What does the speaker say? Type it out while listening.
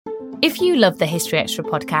If you love the History Extra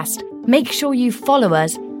podcast, make sure you follow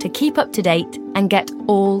us to keep up to date and get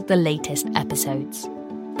all the latest episodes.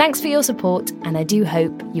 Thanks for your support, and I do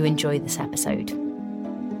hope you enjoy this episode.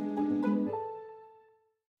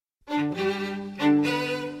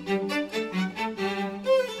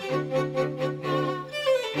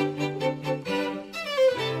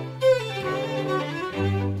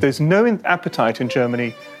 There's no appetite in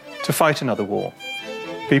Germany to fight another war.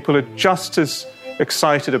 People are just as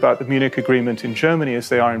excited about the Munich Agreement in Germany as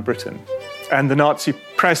they are in Britain. And the Nazi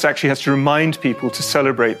press actually has to remind people to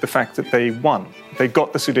celebrate the fact that they won. They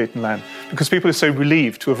got the Sudetenland, because people are so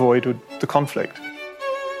relieved to avoid the conflict.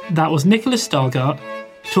 That was Nicholas Stargart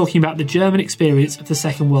talking about the German experience of the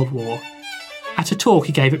Second World War at a talk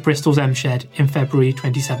he gave at Bristol's M-Shed in February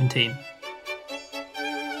 2017.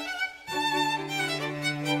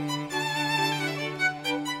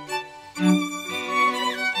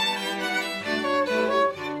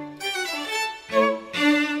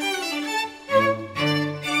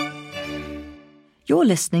 You're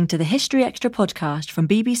listening to the History Extra podcast from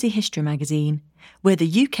BBC History Magazine. We're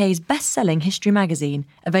the UK's best-selling history magazine,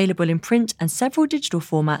 available in print and several digital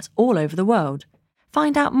formats all over the world.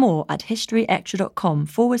 Find out more at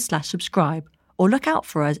historyextra.com/subscribe, or look out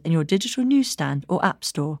for us in your digital newsstand or app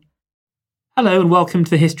store. Hello and welcome to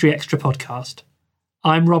the History Extra podcast.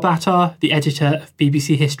 I'm Rob Attar, the editor of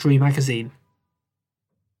BBC History Magazine.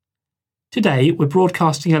 Today we're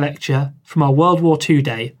broadcasting a lecture from our World War II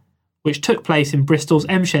Day, which took place in Bristol's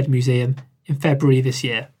M-Shed Museum in February this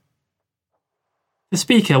year. The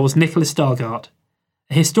speaker was Nicholas Stargart,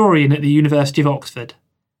 a historian at the University of Oxford,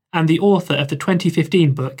 and the author of the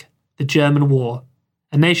 2015 book, The German War,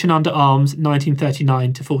 A Nation Under Arms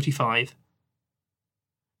 1939-45.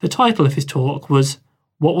 The title of his talk was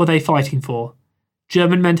What Were They Fighting For?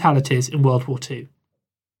 German Mentalities in World War II.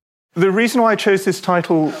 The reason why I chose this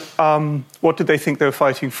title, What Did They Think They Were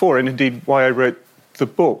Fighting For, and indeed why I wrote the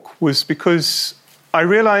book, was because I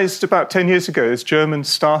realised about 10 years ago, as Germans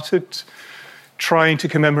started trying to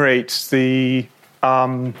commemorate the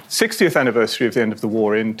 60th anniversary of the end of the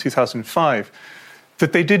war in 2005,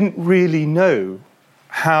 that they didn't really know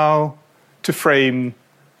how to frame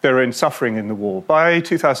their own suffering in the war. By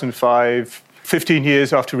 2005, 15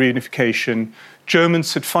 years after reunification,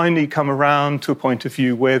 Germans had finally come around to a point of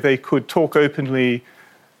view where they could talk openly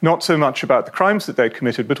not so much about the crimes that they'd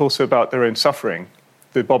committed, but also about their own suffering.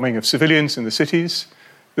 The bombing of civilians in the cities,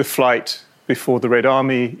 the flight before the Red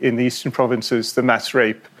Army in the eastern provinces, the mass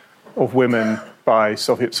rape of women by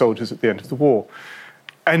Soviet soldiers at the end of the war.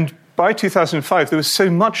 And by 2005, there was so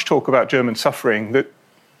much talk about German suffering that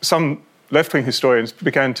some left-wing historians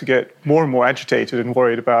began to get more and more agitated and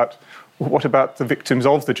worried about what about the victims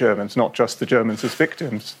of the Germans, not just the Germans as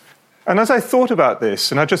victims. And as I thought about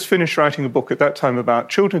this, and I just finished writing a book at that time about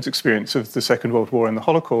children's experience of the Second World War and the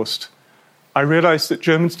Holocaust, I realized that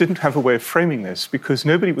Germans didn't have a way of framing this because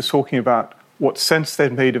nobody was talking about what sense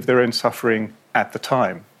they'd made of their own suffering at the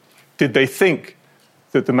time. Did they think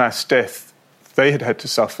that the mass death they had had to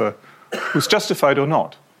suffer was justified or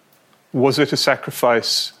not? Was it a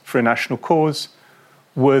sacrifice for a national cause?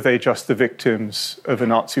 Were they just the victims of a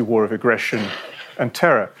Nazi war of aggression and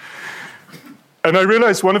terror? And I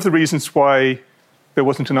realized one of the reasons why there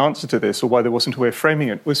wasn't an answer to this, or why there wasn't a way of framing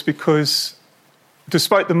it, was because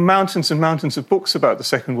despite the mountains and mountains of books about the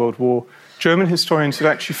Second World War, German historians had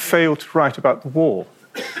actually failed to write about the war.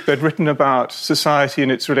 They'd written about society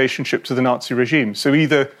and its relationship to the Nazi regime. So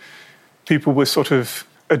either people were sort of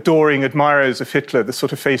adoring admirers of Hitler, the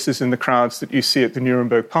sort of faces in the crowds that you see at the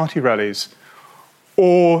Nuremberg party rallies,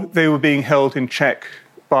 or they were being held in check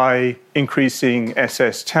by increasing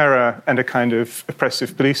SS terror and a kind of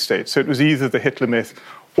oppressive police state. So it was either the Hitler myth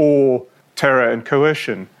or terror and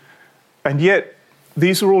coercion. And yet,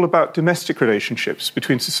 these are all about domestic relationships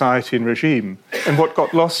between society and regime. And what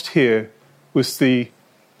got lost here was the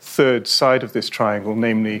third side of this triangle,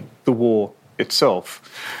 namely the war itself.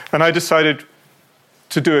 And I decided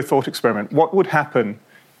to do a thought experiment. What would happen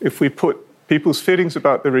if we put people's feelings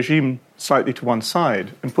about the regime slightly to one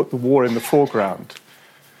side and put the war in the foreground?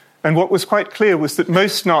 And what was quite clear was that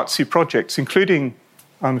most Nazi projects, including,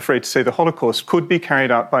 I'm afraid to say, the Holocaust, could be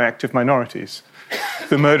carried out by active minorities.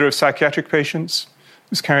 The murder of psychiatric patients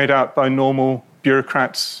was carried out by normal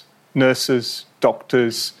bureaucrats, nurses,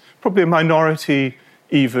 doctors, probably a minority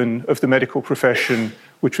even of the medical profession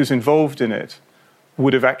which was involved in it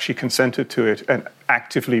would have actually consented to it and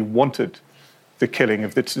actively wanted the killing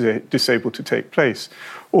of the disabled to take place.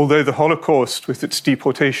 Although the Holocaust, with its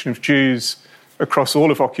deportation of Jews across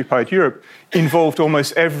all of occupied Europe, involved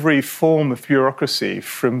almost every form of bureaucracy,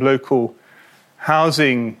 from local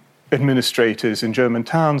housing administrators in German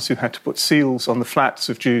towns who had to put seals on the flats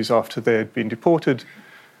of Jews after they had been deported,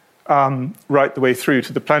 right the way through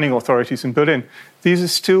to the planning authorities in Berlin. These are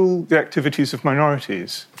still the activities of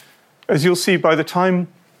minorities. As you'll see, by the time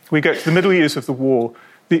we get to the middle years of the war,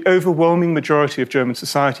 the overwhelming majority of German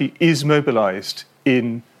society is mobilized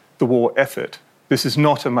in the war effort. This is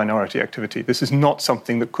not a minority activity. This is not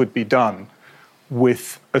something that could be done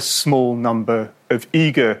with a small number of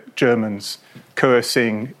eager Germans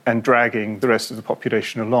coercing and dragging the rest of the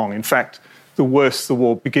population along. In fact, the worse the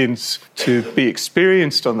war begins to be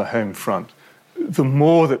experienced on the home front, the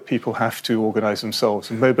more that people have to organize themselves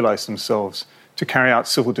and mobilize themselves to carry out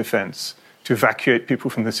civil defense, to evacuate people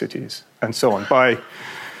from the cities, and so on. By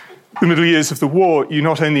the middle years of the war, you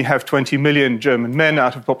not only have 20 million German men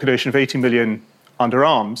out of a population of 80 million under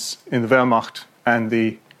arms in the Wehrmacht and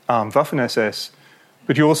the Waffen-SS,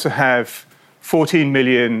 but you also have 14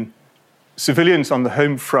 million civilians on the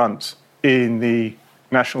home front in the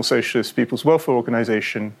National Socialist People's Welfare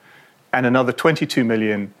Organization and another 22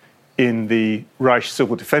 million in the Reich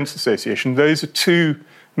Civil Defense Association. Those are two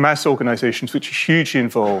mass organizations which are hugely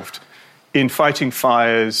involved in fighting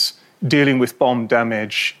fires, dealing with bomb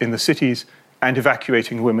damage in the cities, and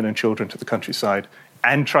evacuating women and children to the countryside,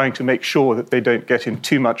 and trying to make sure that they don't get in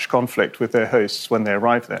too much conflict with their hosts when they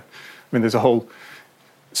arrive there. I mean, there's a whole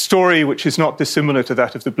story which is not dissimilar to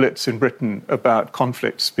that of the Blitz in Britain about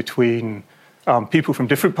conflicts between people from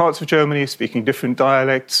different parts of Germany speaking different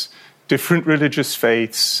dialects, different religious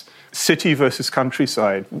faiths, city versus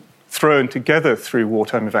countryside, thrown together through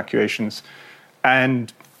wartime evacuations.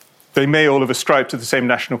 And they may all have ascribed to the same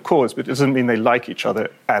national cause, but it doesn't mean they like each other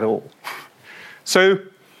at all. So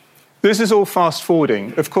this is all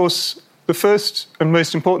fast-forwarding. Of course, the first and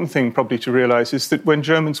most important thing probably to realize is that when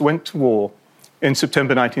Germans went to war in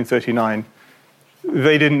September 1939,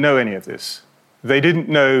 they didn't know any of this. They didn't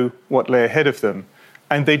know what lay ahead of them.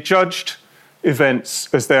 And they judged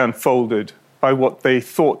events as they unfolded by what they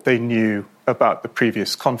thought they knew about the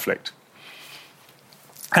previous conflict.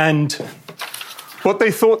 And what they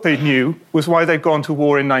thought they knew was why they'd gone to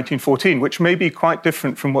war in 1914, which may be quite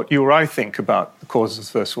different from what you or I think about the causes of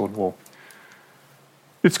the First World War.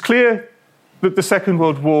 It's clear that the Second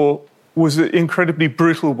World War was an incredibly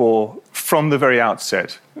brutal war from the very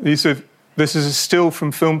outset. This is a still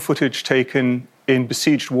from film footage taken in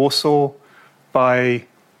besieged Warsaw by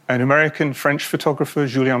an American-French photographer,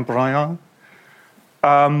 Julien Braillard.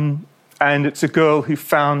 And it's a girl who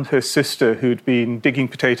found her sister who'd been digging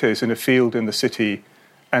potatoes in a field in the city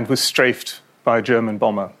and was strafed by a German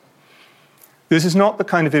bomber. This is not the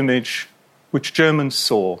kind of image which Germans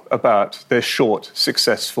saw about their short,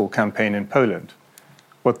 successful campaign in Poland.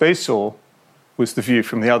 What they saw was the view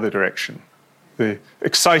from the other direction, the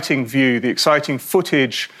exciting view, the exciting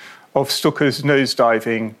footage of Stuka's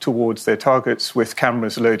nosediving towards their targets with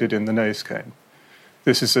cameras loaded in the nose cone.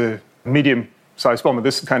 This is a medium-sized bomber.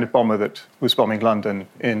 This is the kind of bomber that was bombing London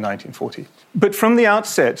in 1940. But from the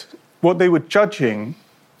outset, what they were judging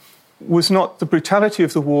was not the brutality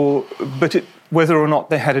of the war, but whether or not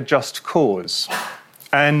they had a just cause.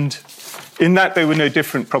 And in that, they were no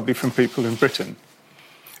different probably from people in Britain.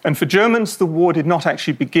 And for Germans, the war did not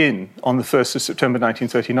actually begin on the 1st of September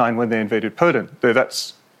 1939 when they invaded Poland, though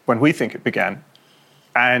that's when we think it began.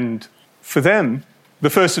 And for them, the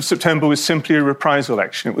 1st of September was simply a reprisal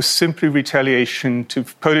action. It was simply retaliation to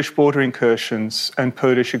Polish border incursions and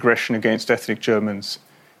Polish aggression against ethnic Germans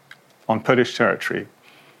on Polish territory.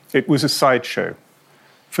 It was a sideshow.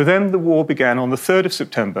 For them, the war began on the 3rd of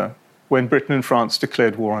September when Britain and France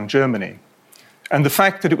declared war on Germany. And the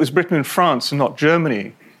fact that it was Britain and France and not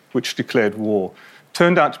Germany which declared war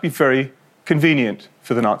turned out to be very convenient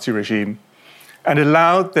for the Nazi regime and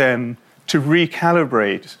allowed them to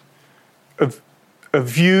recalibrate a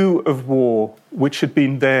view of war which had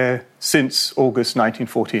been there since August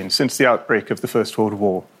 1914, since the outbreak of the First World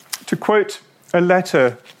War. To quote a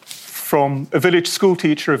letter from a village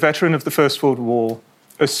schoolteacher, a veteran of the First World War,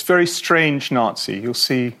 a very strange Nazi, you'll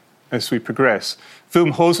see as we progress,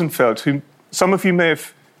 Wilhelm Hosenfeld, whom some of you may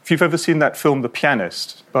have, if you've ever seen that film, The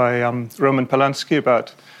Pianist, by Roman Polanski,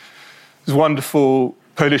 about this wonderful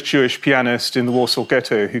Polish-Jewish pianist in the Warsaw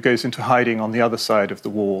Ghetto who goes into hiding on the other side of the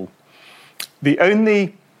wall. The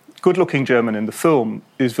only good-looking German in the film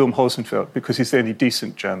is Wilhelm Hosenfeld, because he's the only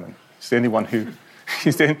decent German. He's the only one who...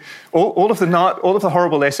 all of the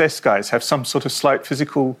horrible SS guys have some sort of slight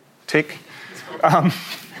physical tick. I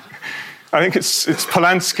think it's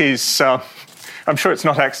Polanski's... I'm sure it's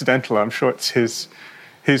not accidental. I'm sure it's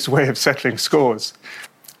his way of settling scores,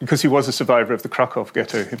 because he was a survivor of the Krakow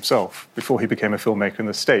ghetto himself before he became a filmmaker in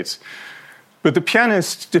the States. But The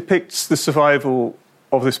Pianist depicts the survival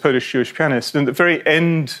of this Polish Jewish pianist. And at the very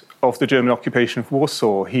end of the German occupation of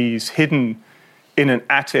Warsaw, he's hidden in an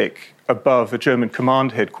attic above a German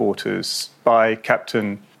command headquarters by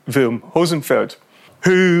Captain Wilhelm Hosenfeld,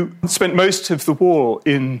 who spent most of the war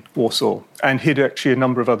in Warsaw and hid actually a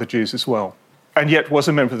number of other Jews as well, and yet was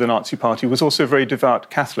a member of the Nazi Party, was also a very devout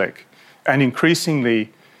Catholic. And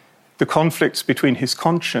increasingly, the conflicts between his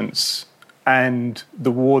conscience and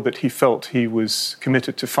the war that he felt he was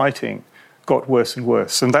committed to fighting got worse and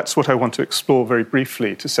worse. And that's what I want to explore very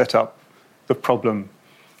briefly to set up the problem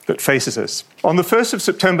that faces us. On the 1st of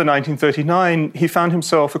September 1939, he found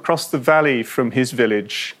himself across the valley from his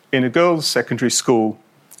village in a girls' secondary school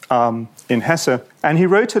in Hesse, and he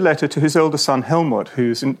wrote a letter to his elder son Helmut,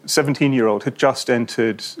 who's a 17-year-old, had just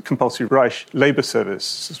entered compulsory Reich labor service,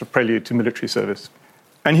 sort of prelude to military service.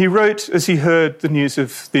 And he wrote as he heard the news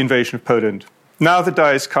of the invasion of Poland. Now the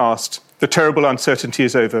die is cast, the terrible uncertainty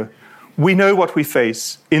is over. We know what we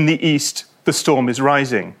face. In the east, the storm is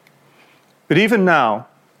rising. But even now,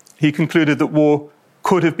 he concluded that war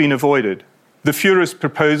could have been avoided. The Führer's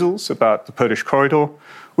proposals about the Polish corridor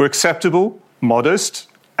were acceptable, modest,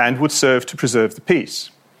 and would serve to preserve the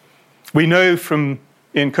peace. We know from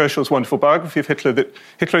Ian Kershaw's wonderful biography of Hitler that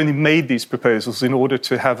Hitler only made these proposals in order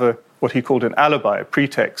to have what he called an alibi, a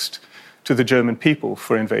pretext to the German people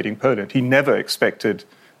for invading Poland. He never expected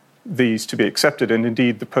these to be accepted, and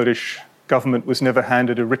indeed the Polish government was never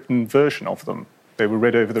handed a written version of them. They were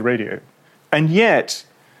read over the radio. And yet,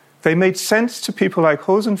 they made sense to people like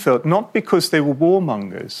Hosenfeld, not because they were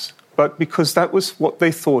warmongers, but because that was what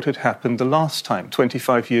they thought had happened the last time,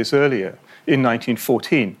 25 years earlier, in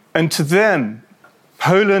 1914. And to them,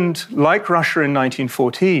 Poland, like Russia in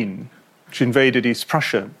 1914, which invaded East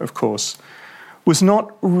Prussia, of course, was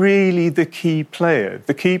not really the key player.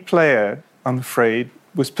 The key player, I'm afraid,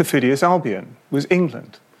 was perfidious Albion, was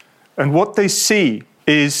England. And what they see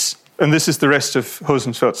is, and this is the rest of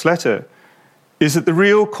Hosenfeld's letter, is that the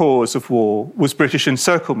real cause of war was British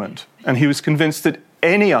encirclement, and he was convinced that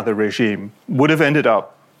any other regime would have ended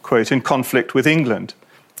up, quote, in conflict with England.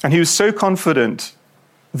 And he was so confident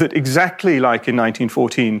that exactly like in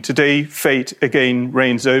 1914, today fate again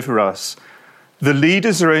reigns over us. The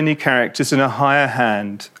leaders are only characters in a higher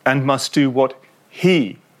hand and must do what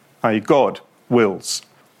he, i.e. God, wills.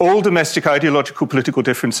 All domestic ideological political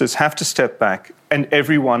differences have to step back, and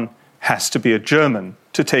everyone has to be a German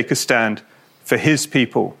to take a stand for his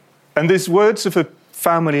people. And these words of a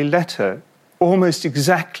family letter almost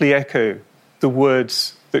exactly echo the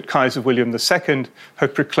words that Kaiser William II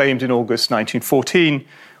had proclaimed in August 1914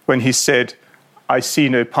 when he said, "I see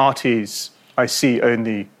no parties, I see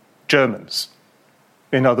only Germans."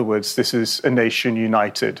 In other words, this is a nation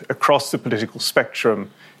united across the political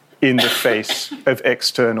spectrum in the face of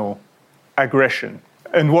external aggression.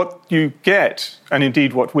 And what you get, and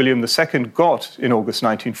indeed what William II got in August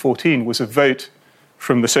 1914, was a vote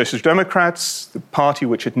from the Social Democrats, the party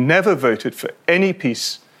which had never voted for any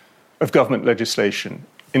piece of government legislation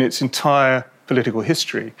in its entire political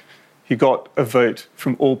history. He got a vote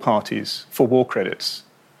from all parties for war credits.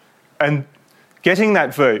 And getting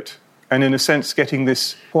that vote, and in a sense getting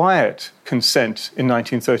this quiet consent in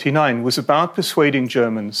 1939, was about persuading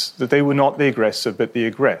Germans that they were not the aggressor but the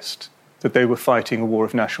aggressed, that they were fighting a war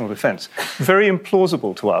of national defense. Very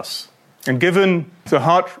implausible to us. And given the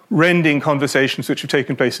heart-rending conversations which have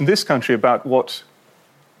taken place in this country about what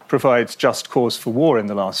provides just cause for war in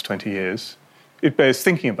the last 20 years, it bears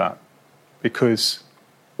thinking about. Because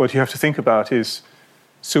what you have to think about is,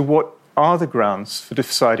 so what are the grounds for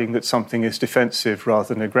deciding that something is defensive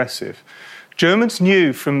rather than aggressive? Germans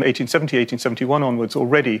knew from 1870, 1871 onwards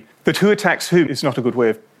already that who attacks whom is not a good way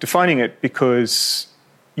of defining it, because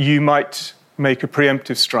you might make a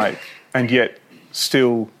preemptive strike and yet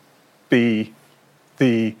still be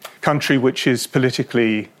the country which is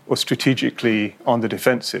politically or strategically on the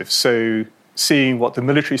defensive. So seeing what the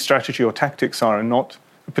military strategy or tactics are not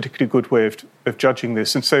a particularly good way of judging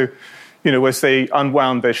this. And so, as they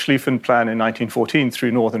unwound their Schlieffen Plan in 1914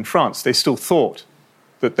 through northern France, they still thought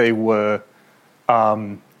that they were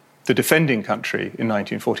the defending country in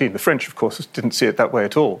 1914. The French, of course, didn't see it that way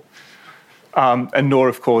at all. And nor,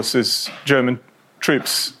 of course, as German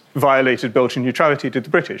troops violated Belgian neutrality, did the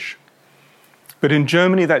British. But in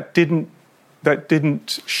Germany, that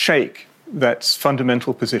didn't shake that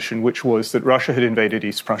fundamental position, which was that Russia had invaded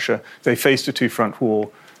East Prussia. They faced a two-front war.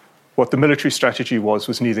 What the military strategy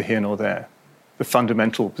was neither here nor there. The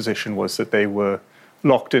fundamental position was that they were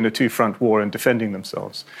locked in a two-front war and defending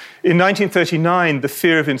themselves. In 1939, the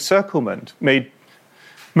fear of encirclement made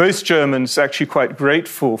most Germans actually quite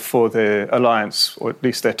grateful for their alliance, or at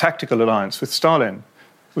least their tactical alliance with Stalin.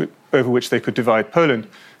 over which they could divide Poland,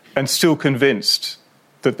 and still convinced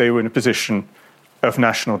that they were in a position of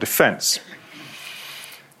national defense.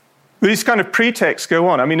 These kind of pretexts go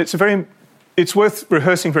on. I mean, it's worth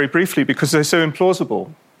rehearsing very briefly because they're so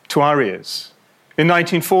implausible to our ears. In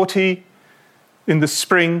 1940, in the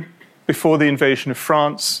spring, before the invasion of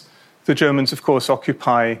France, the Germans, of course,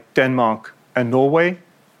 occupy Denmark and Norway,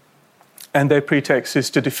 and their pretext is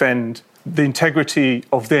to defend the integrity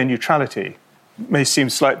of their neutrality. It may seem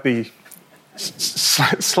slightly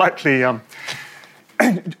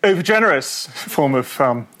overgenerous form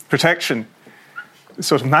of protection,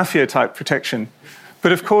 sort of mafia-type protection.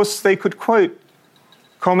 But of course, they could quote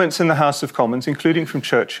comments in the House of Commons, including from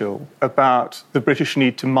Churchill, about the British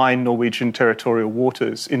need to mine Norwegian territorial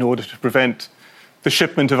waters in order to prevent the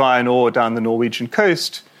shipment of iron ore down the Norwegian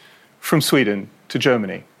coast from Sweden to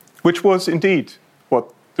Germany, which was indeed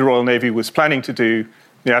what the Royal Navy was planning to do,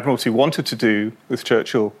 the Admiralty wanted to do with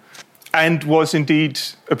Churchill, and was indeed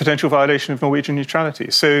a potential violation of Norwegian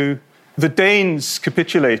neutrality. So the Danes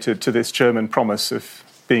capitulated to this German promise of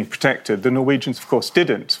being protected. The Norwegians, of course,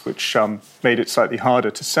 didn't, which made it slightly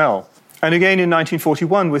harder to sell. And again, in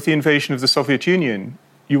 1941, with the invasion of the Soviet Union,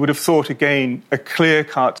 you would have thought, again, a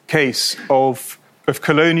clear-cut case of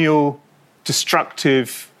colonial,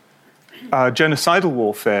 destructive, genocidal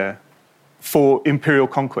warfare for imperial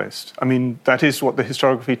conquest. I mean, that is what the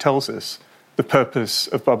historiography tells us the purpose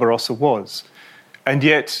of Barbarossa was. And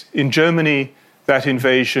yet, in Germany, that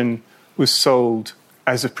invasion was sold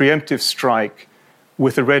as a preemptive strike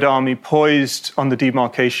with the Red Army poised on the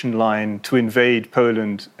demarcation line to invade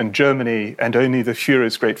Poland and Germany, and only the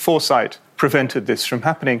Führer's great foresight prevented this from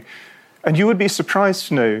happening. And you would be surprised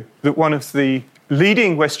to know that one of the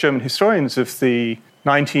leading West German historians of the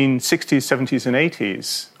 1960s, 70s, and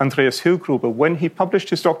 80s, Andreas Hilgruber, when he published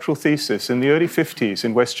his doctoral thesis in the early 50s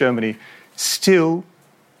in West Germany, still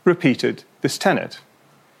repeated this tenet,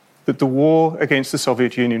 that the war against the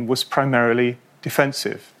Soviet Union was primarily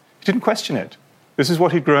defensive. He didn't question it. This is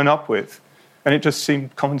what he'd grown up with, and it just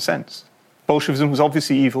seemed common sense. Bolshevism was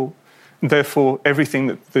obviously evil, and therefore everything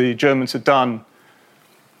that the Germans had done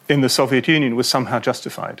in the Soviet Union was somehow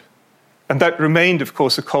justified. And that remained, of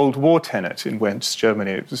course, a Cold War tenet in West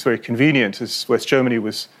Germany. It was very convenient as West Germany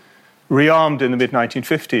was rearmed in the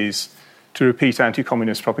mid-1950s to repeat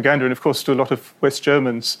anti-communist propaganda. And, of course, to a lot of West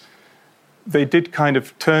Germans, they did kind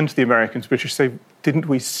of turn to the Americans, British, say, didn't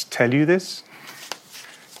we tell you this?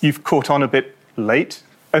 You've caught on a bit late.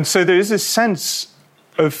 And so there is this sense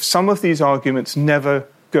of some of these arguments never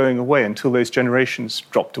going away until those generations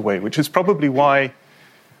dropped away, which is probably why,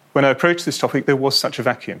 when I approached this topic, there was such a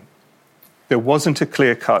vacuum. There wasn't a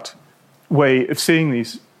clear-cut way of seeing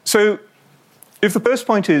these. So if the first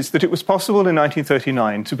point is that it was possible in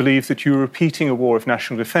 1939 to believe that you were repeating a war of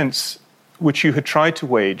national defense, which you had tried to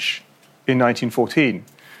wage in 1914,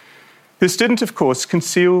 this didn't, of course,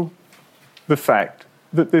 conceal the fact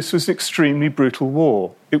that this was an extremely brutal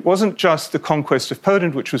war. It wasn't just the conquest of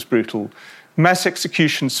Poland which was brutal. Mass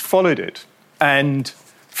executions followed it. And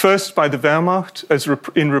first by the Wehrmacht, as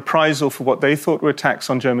in reprisal for what they thought were attacks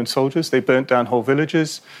on German soldiers. They burnt down whole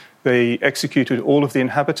villages. They executed all of the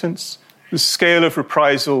inhabitants. The scale of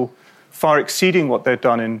reprisal far exceeding what they'd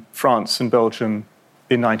done in France and Belgium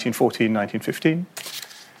in 1914, 1915.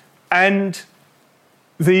 And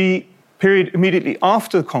the period immediately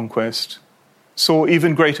after the conquest saw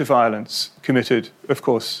even greater violence committed, of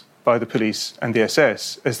course, by the police and the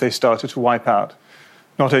SS as they started to wipe out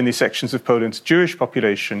not only sections of Poland's Jewish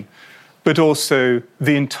population, but also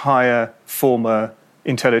the entire former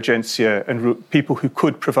intelligentsia and people who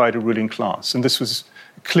could provide a ruling class. And this was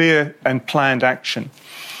clear and planned action.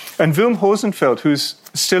 And Wilm Hosenfeld, who's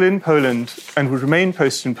still in Poland and would remain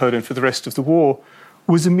posted in Poland for the rest of the war,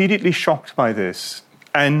 was immediately shocked by this.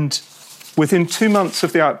 And within 2 months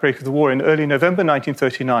of the outbreak of the war, in early November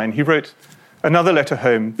 1939, he wrote another letter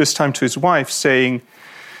home, this time to his wife, saying,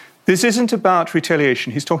 "This isn't about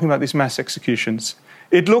retaliation." He's talking about these mass executions.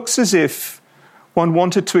 "It looks as if one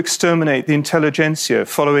wanted to exterminate the intelligentsia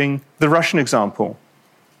following the Russian example.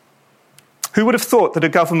 Who would have thought that a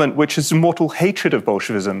government which has a mortal hatred of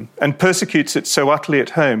Bolshevism and persecutes it so utterly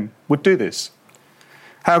at home would do this?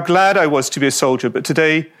 How glad I was to be a soldier, but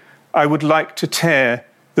today I would like to tear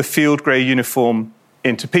the field grey uniform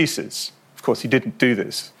into pieces." Of course, he didn't do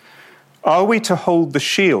this. "Are we to hold the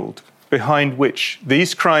shield behind which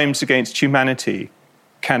these crimes against humanity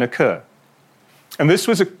can occur?" And this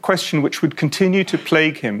was a question which would continue to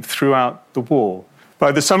plague him throughout the war.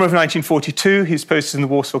 By the summer of 1942, he's posted in the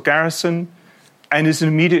Warsaw Garrison and is an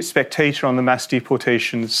immediate spectator on the mass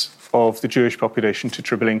deportations of the Jewish population to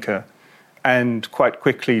Treblinka, and quite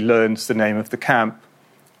quickly learns the name of the camp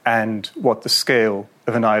and what the scale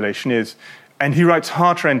of annihilation is. And he writes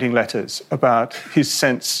heart-rending letters about his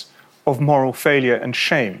sense of moral failure and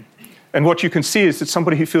shame. And what you can see is that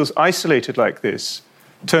somebody who feels isolated like this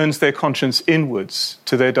turns their conscience inwards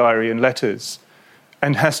to their diary and letters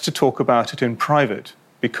and has to talk about it in private,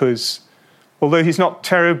 because although he's not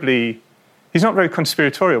very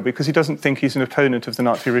conspiratorial, because he doesn't think he's an opponent of the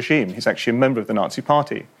Nazi regime. He's actually a member of the Nazi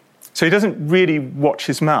party. So he doesn't really watch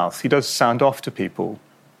his mouth. He does sound off to people.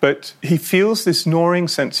 But he feels this gnawing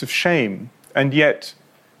sense of shame. And yet,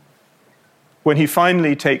 when he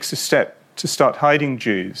finally takes a step to start hiding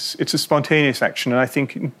Jews, it's a spontaneous action, and I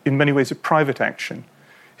think in many ways a private action.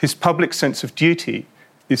 His public sense of duty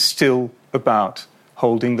is still about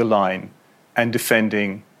holding the line and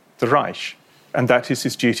defending the Reich. And that is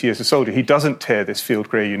his duty as a soldier. He doesn't tear this field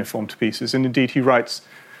grey uniform to pieces. And indeed, he writes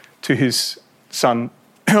to his son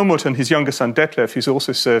Helmut and his younger son Detlef, who's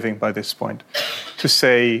also serving by this point, to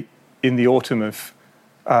say in the autumn of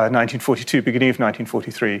 1942, beginning of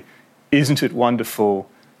 1943, isn't it wonderful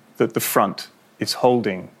that the front is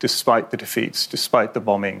holding despite the defeats, despite the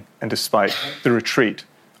bombing, and despite the retreat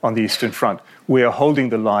on the Eastern Front? We are holding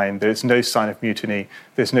the line. There's no sign of mutiny.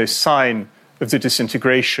 There's no sign of the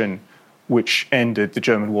disintegration which ended the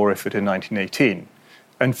German war effort in 1918.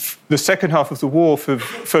 And the second half of the war for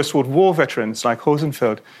First World War veterans like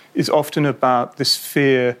Hosenfeld is often about this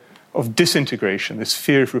fear of disintegration, this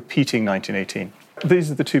fear of repeating 1918.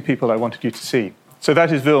 These are the two people I wanted you to see. So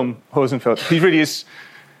that is Wilhelm Hosenfeld. He really is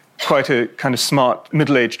quite a kind of smart,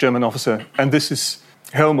 middle-aged German officer. And this is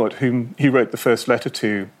Helmut, whom he wrote the first letter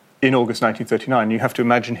to in August 1939. You have to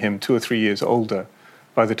imagine him 2 or 3 years older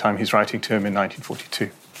by the time he's writing to him in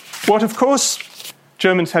 1942. What, of course,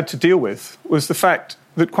 Germans had to deal with was the fact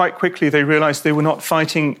that quite quickly they realized they were not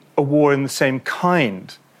fighting a war in the same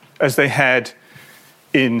kind as they had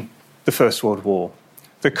in the First World War.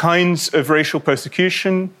 The kinds of racial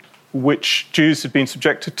persecution which Jews had been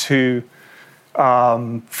subjected to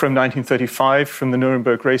from 1935, from the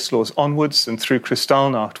Nuremberg race laws onwards and through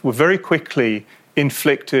Kristallnacht, were very quickly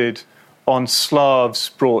inflicted on Slavs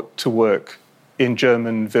brought to work in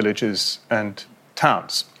German villages and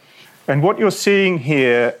towns. And what you're seeing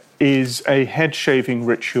here is a head-shaving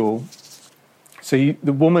ritual. So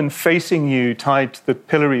the woman facing you, tied to the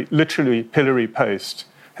pillory, literally pillory post,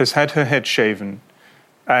 has had her head shaven,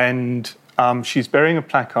 and she's bearing a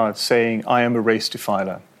placard saying, "I am a race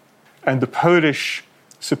defiler." And the Polish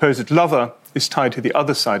supposed lover is tied to the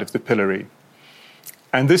other side of the pillory.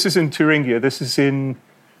 And this is in Thuringia. This is in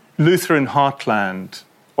Lutheran heartland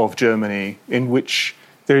of Germany, in which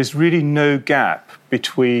there is really no gap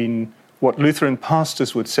between what Lutheran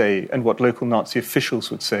pastors would say and what local Nazi officials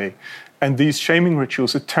would say. And these shaming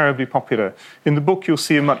rituals are terribly popular. In the book, you'll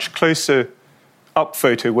see a much closer up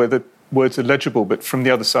photo where the words are legible, but from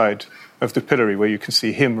the other side of the pillory, where you can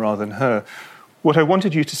see him rather than her. What I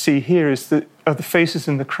wanted you to see here is the faces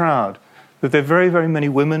in the crowd, that there are very, very many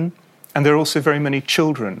women, and there are also very many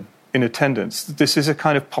children in attendance. This is a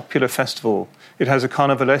kind of popular festival. It has a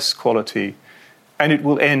carnivalesque quality, and it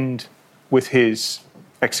will end with his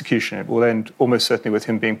execution. It will end almost certainly with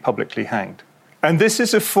him being publicly hanged. And this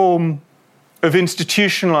is a form of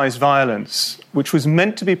institutionalized violence which was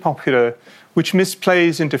meant to be popular, which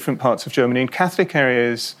misplays in different parts of Germany. In Catholic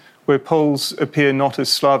areas where Poles appear not as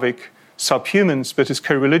Slavic subhumans but as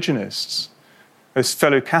co-religionists, as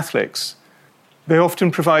fellow Catholics, they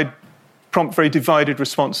often prompt very divided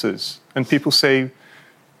responses. And people say,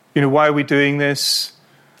 why are we doing this?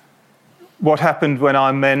 What happened when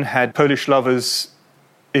our men had Polish lovers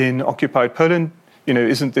in occupied Poland?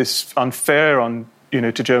 Isn't this unfair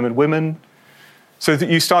to German women? So that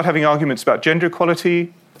you start having arguments about gender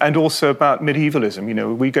equality and also about medievalism.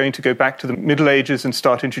 Are we going to go back to the Middle Ages and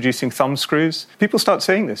start introducing thumbscrews? People start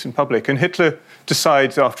saying this in public. And Hitler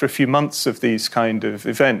decides after a few months of these kind of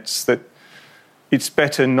events that it's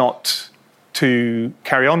better not to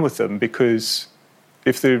carry on with them, because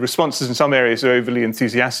if the responses in some areas are overly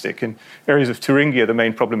enthusiastic, in areas of Thuringia, the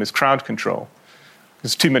main problem is crowd control.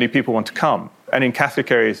 Because too many people want to come. And in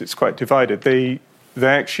Catholic areas, it's quite divided. They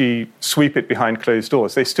actually sweep it behind closed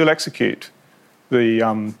doors. They still execute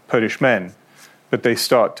the Polish men, but they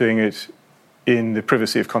start doing it in the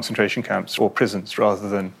privacy of concentration camps or prisons rather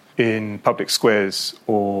than in public squares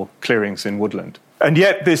or clearings in woodland. And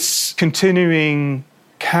yet this continuing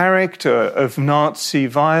character of Nazi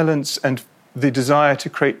violence and the desire to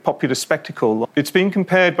create popular spectacle, it's been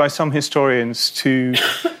compared by some historians to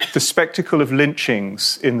the spectacle of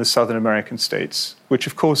lynchings in the Southern American states, which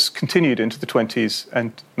of course continued into the 20s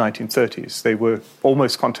and 1930s. They were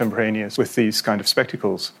almost contemporaneous with these kind of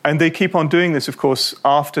spectacles. And they keep on doing this, of course,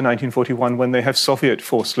 after 1941, when they have Soviet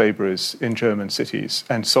forced laborers in German cities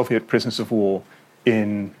and Soviet prisoners of war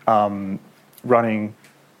in running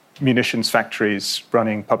munitions factories,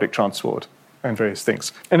 running public transport, and various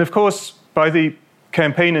things. And of course, by the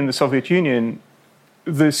campaign in the Soviet Union,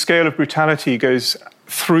 the scale of brutality goes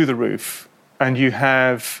through the roof, and you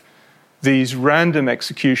have these random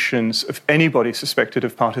executions of anybody suspected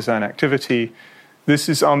of partisan activity. This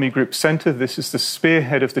is Army Group Center. This is the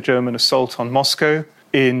spearhead of the German assault on Moscow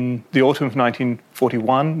in the autumn of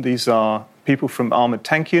 1941. These are people from armored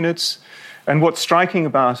tank units. And what's striking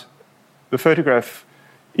about the photograph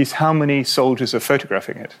is how many soldiers are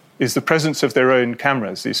photographing it, is the presence of their own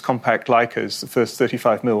cameras, these compact Leicas, the first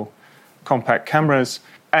 35mm compact cameras,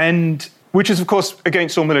 and which is, of course,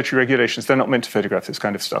 against all military regulations. They're not meant to photograph this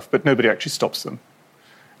kind of stuff, but nobody actually stops them.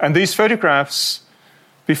 And these photographs,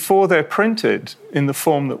 before they're printed in the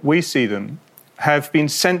form that we see them, have been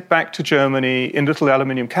sent back to Germany in little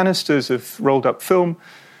aluminium canisters of rolled-up film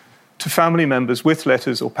to family members with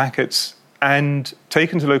letters or packets, and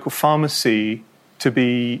taken to local pharmacy to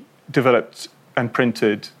be developed and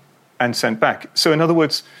printed and sent back. So in other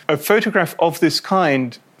words, a photograph of this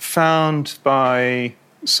kind found by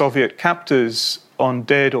Soviet captors on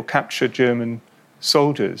dead or captured German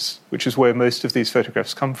soldiers, which is where most of these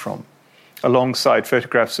photographs come from, alongside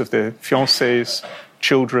photographs of their fiancés,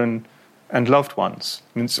 children, and loved ones.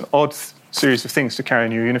 I mean, it's an odd series of things to carry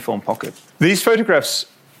in your uniform pocket. These photographs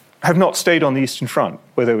have not stayed on the Eastern Front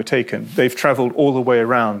where they were taken. They've travelled all the way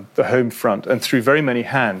around the home front and through very many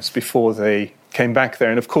hands before they came back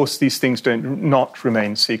there. And of course, these things don't not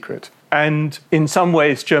remain secret. And in some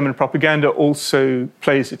ways, German propaganda also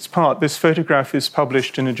plays its part. This photograph is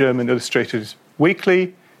published in a German illustrated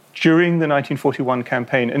weekly during the 1941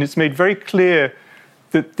 campaign. And it's made very clear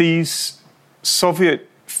that these Soviet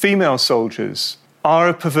female soldiers are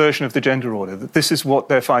a perversion of the gender order, that this is what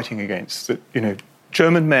they're fighting against, that,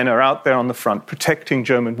 German men are out there on the front protecting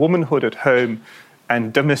German womanhood at home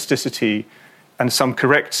and domesticity and some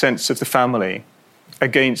correct sense of the family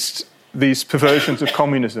against these perversions of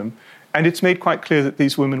communism. And it's made quite clear that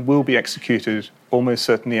these women will be executed almost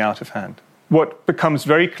certainly out of hand. What becomes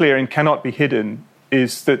very clear and cannot be hidden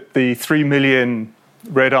is that the 3 million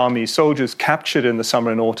Red Army soldiers captured in the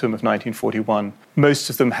summer and autumn of 1941, most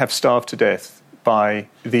of them have starved to death by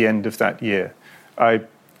the end of that year. I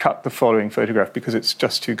cut the following photograph because it's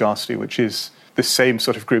just too ghastly, which is the same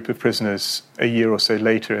sort of group of prisoners a year or so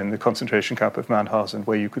later in the concentration camp of Mauthausen,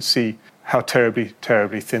 where you could see how terribly,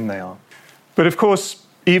 terribly thin they are. But of course,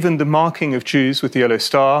 even the marking of Jews with the yellow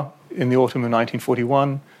star in the autumn of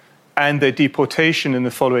 1941 and their deportation in the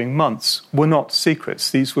following months were not secrets.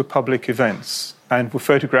 These were public events and were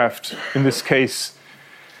photographed, in this case,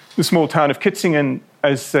 the small town of Kitzingen,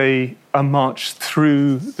 as they are marched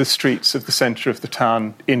through the streets of the centre of the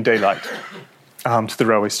town in daylight to the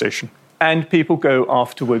railway station. And people go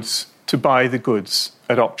afterwards to buy the goods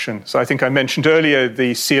at auction. So I think I mentioned earlier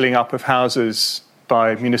the sealing up of houses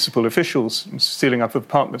by municipal officials, sealing up of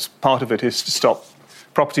apartments. Part of it is to stop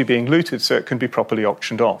property being looted so it can be properly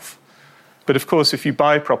auctioned off. But of course, if you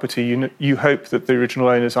buy property, you hope that the original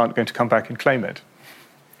owners aren't going to come back and claim it.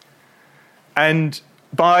 And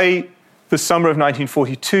by the summer of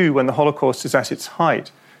 1942, when the Holocaust is at its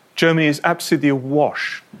height, Germany is absolutely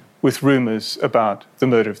awash with rumours about the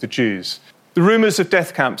murder of the Jews. The rumours of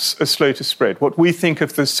death camps are slow to spread. What we think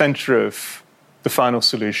of the centre of the final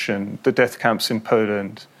solution, the death camps in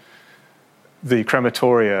Poland, the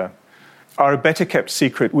crematoria, are a better kept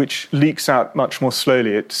secret which leaks out much more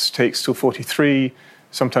slowly. It takes till 43,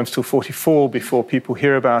 sometimes till 44 before people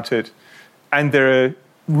hear about it. And there are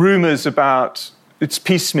rumours about, it's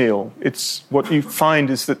piecemeal. It's what you find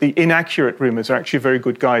is that the inaccurate rumours are actually a very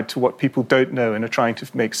good guide to what people don't know and are trying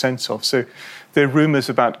to make sense of. So there are rumours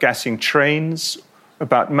about gassing trains,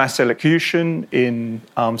 about mass electrocution in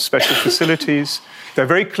special facilities. They're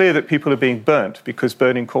very clear that people are being burnt because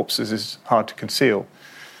burning corpses is hard to conceal.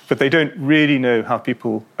 But they don't really know how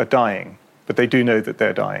people are dying, but they do know that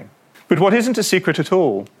they're dying. But what isn't a secret at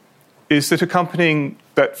all is that accompanying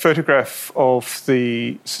that photograph of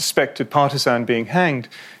the suspected partisan being hanged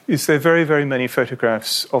is there very, very many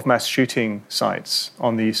photographs of mass shooting sites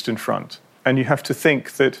on the Eastern Front. And you have to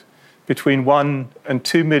think that between 1 and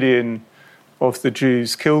 2 million of the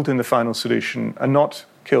Jews killed in the final solution are not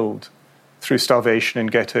killed through starvation in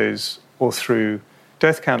ghettos or through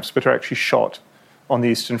death camps, but are actually shot on the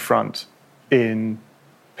Eastern Front in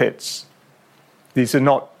pits. These are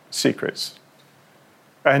not secrets.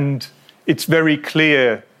 And it's very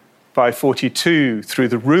clear by 1942, through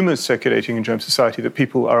the rumours circulating in German society, that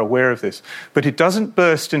people are aware of this. But it doesn't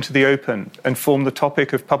burst into the open and form the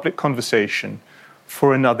topic of public conversation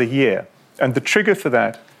for another year. And the trigger for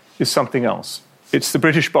that is something else. It's the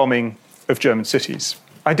British bombing of German cities.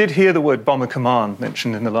 I did hear the word Bomber Command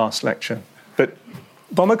mentioned in the last lecture, but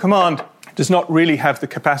Bomber Command does not really have the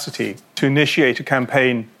capacity to initiate a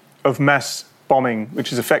campaign of mass bombing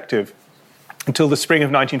which is effective until the spring of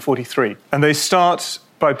 1943. And they start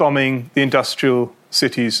by bombing the industrial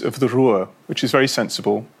cities of the Ruhr, which is very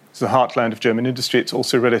sensible. It's the heartland of German industry. It's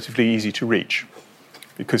also relatively easy to reach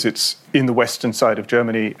because it's in the western side of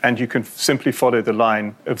Germany, and you can simply follow the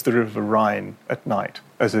line of the River Rhine at night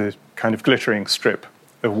as a kind of glittering strip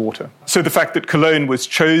of water. So the fact that Cologne was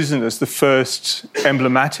chosen as the first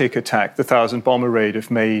emblematic attack, the 1,000 bomber raid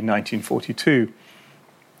of May 1942,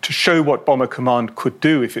 to show what Bomber Command could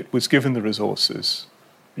do if it was given the resources,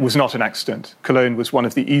 was not an accident. Cologne was one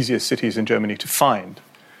of the easiest cities in Germany to find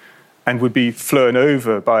and would be flown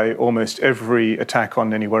over by almost every attack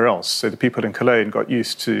on anywhere else. So the people in Cologne got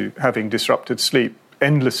used to having disrupted sleep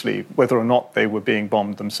endlessly, whether or not they were being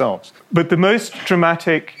bombed themselves. But the most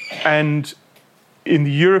dramatic and, in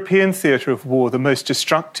the European theatre of war, the most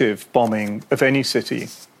destructive bombing of any city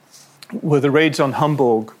were the raids on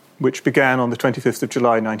Hamburg, which began on the 25th of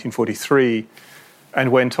July 1943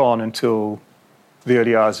 and went on until the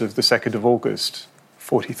early hours of the 2nd of August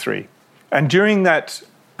 1943. And during that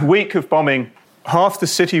week of bombing, half the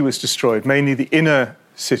city was destroyed, mainly the inner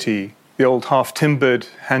city, the old half-timbered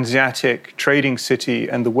Hanseatic trading city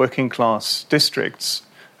and the working-class districts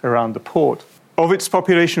around the port. Of its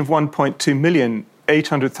population of 1.2 million,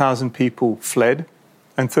 800,000 people fled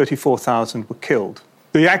and 34,000 were killed.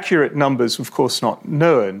 The accurate numbers, of course, not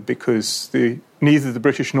known because neither the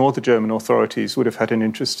British nor the German authorities would have had an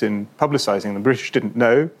interest in publicising them. The British didn't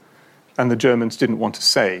know, and the Germans didn't want to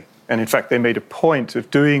say. And in fact, they made a point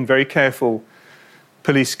of doing very careful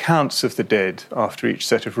police counts of the dead after each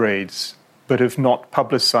set of raids, but of not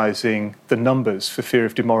publicising the numbers for fear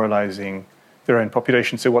of demoralising their own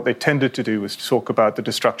population. So what they tended to do was to talk about the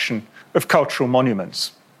destruction of cultural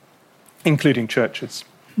monuments, including churches.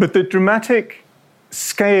 But the dramatic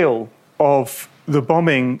scale of the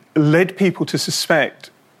bombing led people to suspect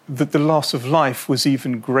that the loss of life was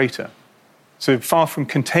even greater. So far from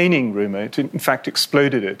containing rumour, it in fact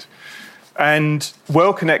exploded it. And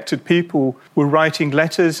well-connected people were writing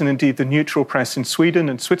letters, and indeed the neutral press in Sweden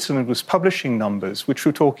and Switzerland was publishing numbers which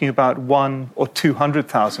were talking about 100,000 or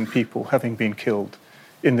 200,000 people having been killed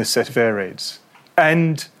in this set of air raids.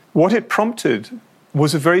 And what it prompted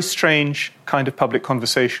was a very strange kind of public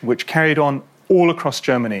conversation which carried on all across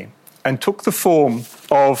Germany and took the form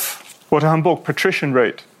of what a Hamburg patrician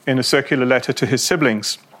wrote in a circular letter to his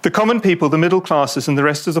siblings. The common people, the middle classes and the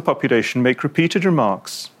rest of the population make repeated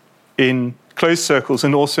remarks in closed circles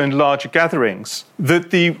and also in larger gatherings that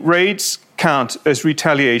the raids count as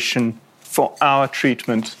retaliation for our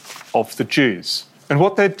treatment of the Jews. And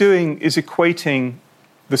what they're doing is equating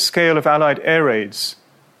the scale of Allied air raids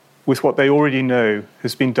with what they already know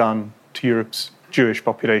has been done to Europe's Jewish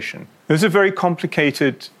population. This is a very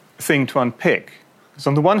complicated thing to unpick, because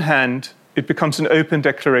on the one hand, it becomes an open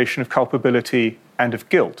declaration of culpability and of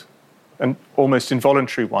guilt, an almost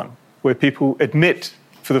involuntary one, where people admit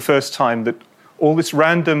for the first time that all this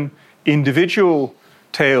random individual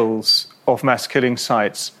tales of mass killing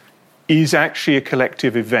sites is actually a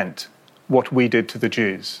collective event, what we did to the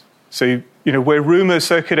Jews. So, where rumours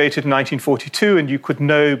circulated in 1942 and you could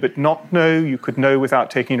know but not know, you could know without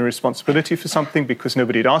taking a responsibility for something because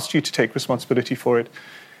nobody had asked you to take responsibility for it.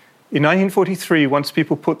 In 1943, once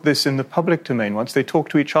people put this in the public domain, once they talk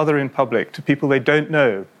to each other in public, to people they don't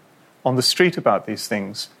know on the street about these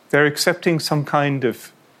things, they're accepting some kind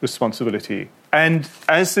of responsibility. And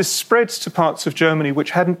as this spreads to parts of Germany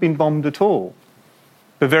which hadn't been bombed at all,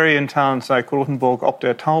 Bavarian towns like Rothenburg ob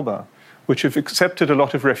der Tauber, which have accepted a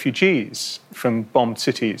lot of refugees from bombed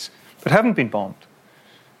cities, but haven't been bombed,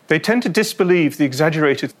 they tend to disbelieve the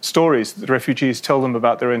exaggerated stories that the refugees tell them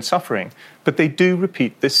about their own suffering, but they do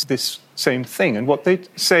repeat this same thing. And what they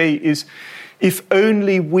say is, if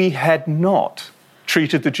only we had not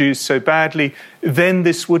treated the Jews so badly, then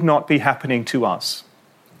this would not be happening to us.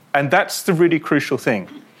 And that's the really crucial thing.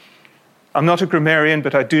 I'm not a grammarian,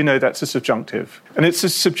 but I do know that's a subjunctive. And it's a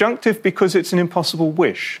subjunctive because it's an impossible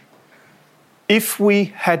wish. If we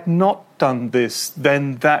had not done this,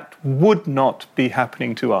 then that would not be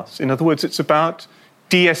happening to us. In other words, it's about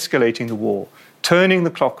de-escalating the war, turning the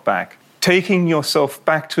clock back, taking yourself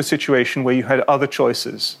back to a situation where you had other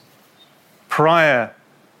choices prior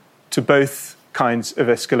to both kinds of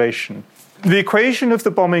escalation. The equation of the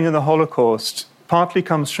bombing and the Holocaust partly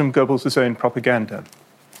comes from Goebbels' own propaganda.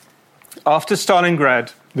 After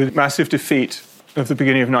Stalingrad, the massive defeat of the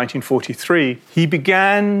beginning of 1943, he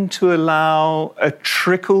began to allow a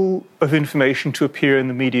trickle of information to appear in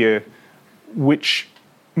the media, which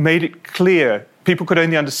made it clear. People could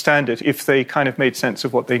only understand it if they kind of made sense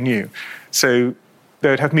of what they knew. So they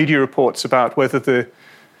would have media reports about whether the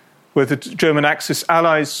German Axis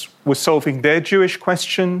allies were solving their Jewish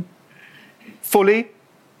question fully,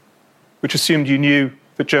 which assumed you knew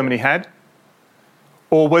that Germany had,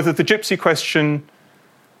 or whether the Gypsy question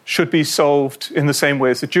should be solved in the same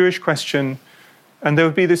way as the Jewish question. And there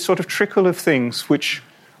would be this sort of trickle of things which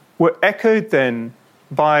were echoed then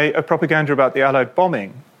by a propaganda about the Allied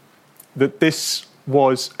bombing, that this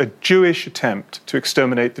was a Jewish attempt to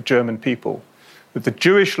exterminate the German people, that the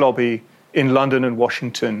Jewish lobby in London and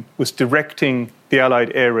Washington was directing the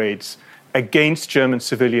Allied air raids against German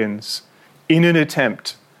civilians in an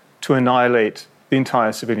attempt to annihilate the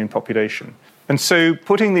entire civilian population. And so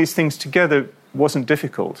putting these things together wasn't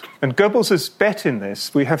difficult. And Goebbels' bet in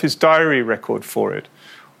this, we have his diary record for it,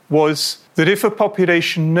 was that if a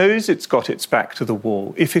population knows it's got its back to the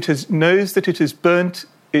wall, if it knows that it has burnt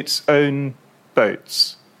its own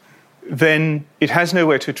boats, then it has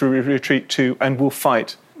nowhere to retreat to and will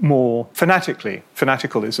fight more fanatically.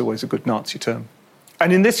 Fanatical is always a good Nazi term.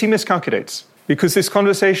 And in this he miscalculates, because this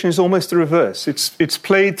conversation is almost the reverse. It's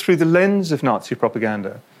played through the lens of Nazi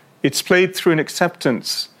propaganda. It's played through an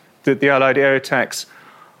acceptance that the Allied air attacks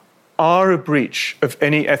are a breach of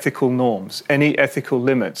any ethical norms, any ethical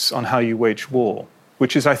limits on how you wage war,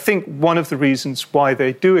 which is, I think, one of the reasons why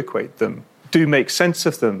they do equate them, do make sense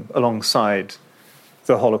of them alongside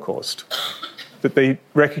the Holocaust, that they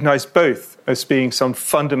recognize both as being some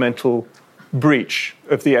fundamental breach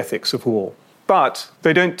of the ethics of war. But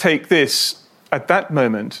they don't take this at that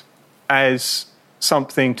moment as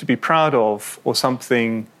something to be proud of or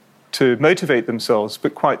something to motivate themselves,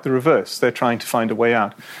 but quite the reverse. They're trying to find a way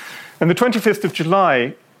out. And the 25th of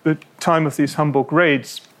July, the time of these Hamburg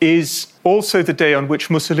raids, is also the day on which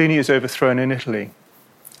Mussolini is overthrown in Italy.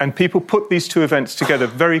 And people put these two events together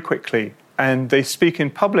very quickly, and they speak in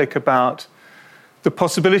public about the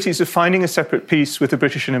possibilities of finding a separate peace with the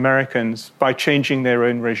British and Americans by changing their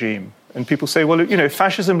own regime. And people say, well,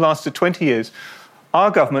 fascism lasted 20 years.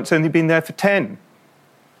 Our government's only been there for 10.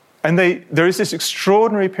 And there is this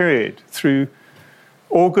extraordinary period through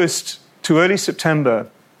August to early September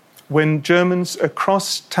when Germans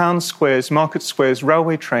across town squares, market squares,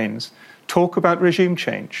 railway trains talk about regime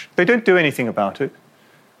change. They don't do anything about it,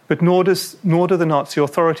 but nor do the Nazi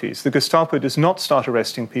authorities. The Gestapo does not start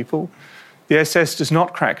arresting people. The SS does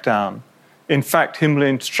not crack down. In fact, Himmler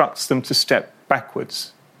instructs them to step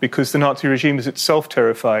backwards because the Nazi regime is itself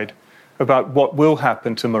terrified about what will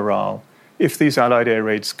happen to morale if these Allied air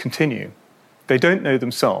raids continue. They don't know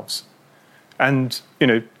themselves. And,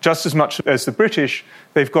 just as much as the British,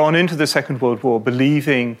 they've gone into the Second World War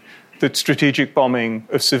believing that strategic bombing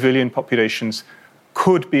of civilian populations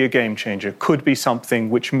could be a game changer, could be something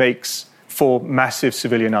which makes for massive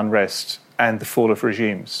civilian unrest and the fall of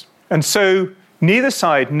regimes. And so neither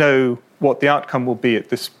side know what the outcome will be at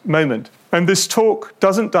this moment. And this talk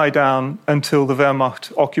doesn't die down until the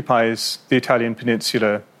Wehrmacht occupies the Italian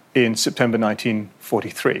peninsula in September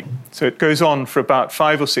 1943. So it goes on for about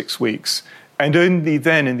 5 or 6 weeks, and only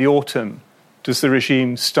then in the autumn does the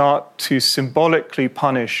regime start to symbolically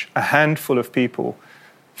punish a handful of people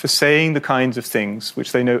for saying the kinds of things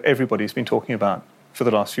which they know everybody's been talking about for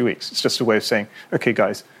the last few weeks. It's just a way of saying, okay,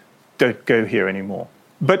 guys, don't go here anymore.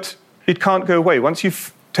 But it can't go away. Once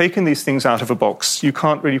you've taken these things out of a box, you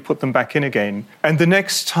can't really put them back in again. And the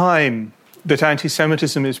next time that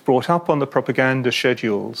anti-Semitism is brought up on the propaganda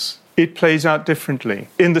schedules, it plays out differently.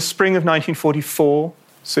 In the spring of 1944,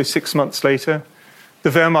 so 6 months later, the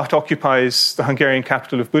Wehrmacht occupies the Hungarian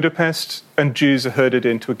capital of Budapest, and Jews are herded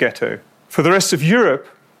into a ghetto. For the rest of Europe,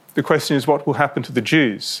 the question is what will happen to the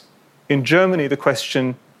Jews. In Germany, the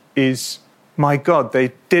question is, my God,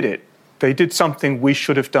 they did it. They did something we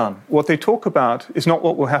should have done. What they talk about is not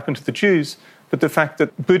what will happen to the Jews, but the fact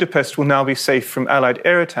that Budapest will now be safe from Allied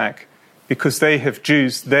air attack because they have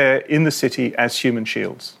Jews there in the city as human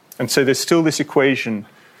shields. And so there's still this equation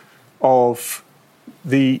of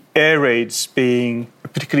the air raids being a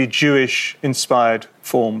particularly Jewish-inspired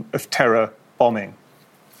form of terror bombing.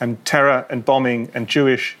 And terror and bombing and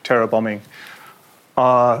Jewish terror bombing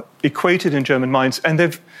are equated in German minds. And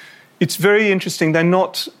it's very interesting. They're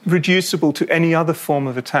not reducible to any other form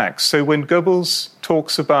of attack. So when Goebbels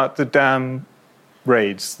talks about the dam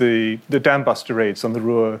raids, the dam buster raids on the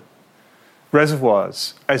Ruhr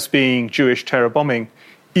reservoirs as being Jewish terror bombing,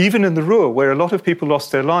 even in the Ruhr, where a lot of people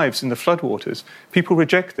lost their lives in the floodwaters, people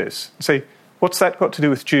reject this and say, what's that got to do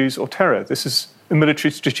with Jews or terror? This is a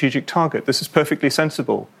military strategic target. This is perfectly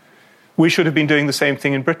sensible. We should have been doing the same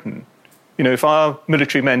thing in Britain. You know, if our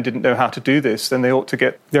military men didn't know how to do this, then they ought to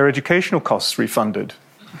get their educational costs refunded.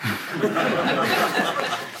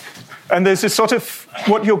 And there's this sort of,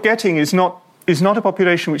 what you're getting is not a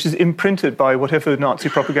population which is imprinted by whatever Nazi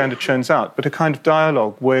propaganda churns out, but a kind of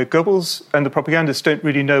dialogue where Goebbels and the propagandists don't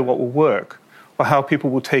really know what will work or how people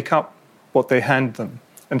will take up what they hand them.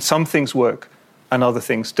 And some things work and other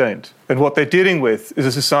things don't. And what they're dealing with is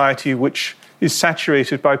a society which is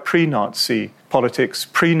saturated by pre-Nazi politics,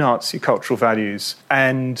 pre-Nazi cultural values,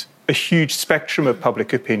 and a huge spectrum of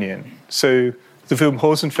public opinion. So the Wilhelm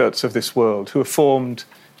Hosenfelds of this world, who are formed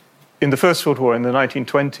in the First World War in the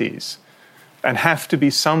 1920s, and have to be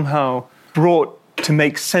somehow brought to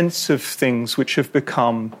make sense of things which have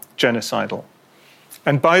become genocidal.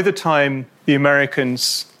 And by the time the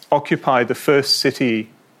Americans occupy the first city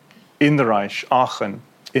in the Reich, Aachen,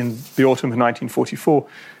 in the autumn of 1944,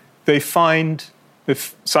 they find, the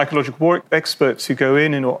psychological war experts who go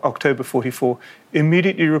in October 44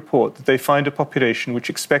 immediately report that they find a population which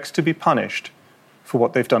expects to be punished for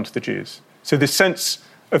what they've done to the Jews. So this sense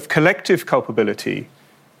of collective culpability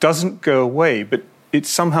doesn't go away, but it's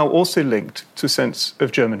somehow also linked to a sense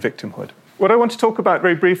of German victimhood. What I want to talk about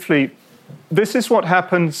very briefly, this is what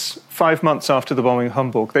happens 5 months after the bombing of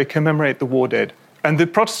Hamburg. They commemorate the war dead. And the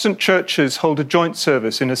Protestant churches hold a joint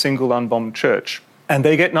service in a single unbombed church. And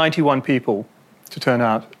they get 91 people to turn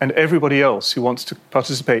out. And everybody else who wants to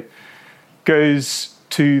participate goes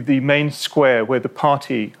to the main square where the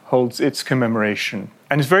party holds its commemoration.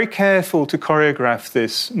 And is very careful to choreograph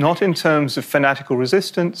this, not in terms of fanatical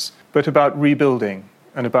resistance, but about rebuilding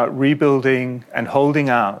and holding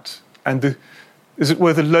out. And as it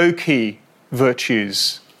were, the low-key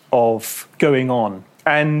virtues of going on.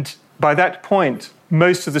 And by that point,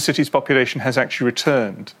 most of the city's population has actually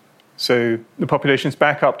returned. So the population's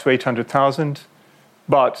back up to 800,000,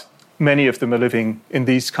 but many of them are living in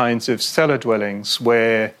these kinds of cellar dwellings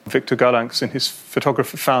where Victor Galanx and his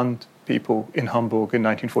photographer found people in Hamburg in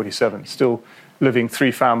 1947, still living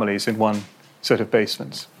 3 families in one set of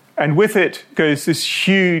basements. And with it goes this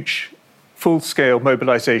huge full-scale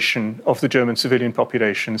mobilization of the German civilian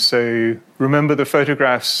population. So remember the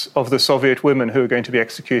photographs of the Soviet women who are going to be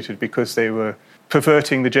executed because they were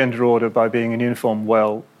perverting the gender order by being in uniform.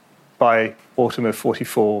 Well, by autumn of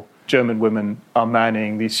 44, German women are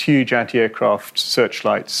manning these huge anti-aircraft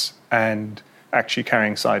searchlights and actually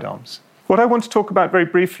carrying sidearms. What I want to talk about very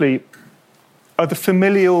briefly are the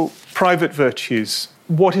familial private virtues,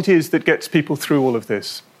 what it is that gets people through all of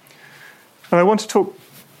this. And I want to talk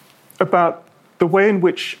about the way in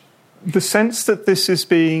which the sense that this is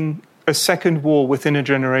being a second war within a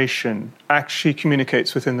generation actually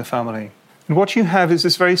communicates within the family. And what you have is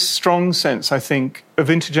this very strong sense, I think, of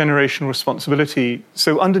intergenerational responsibility.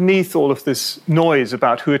 So underneath all of this noise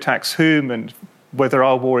about who attacks whom and whether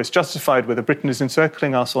our war is justified, whether Britain is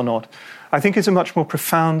encircling us or not, I think is a much more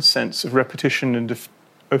profound sense of repetition and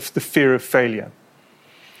of the fear of failure.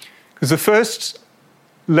 Because the first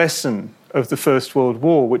lesson of the First World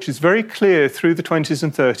War, which is very clear through the 20s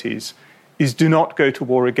and 30s, is do not go to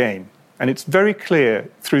war again. And it's very clear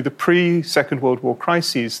through the pre-Second World War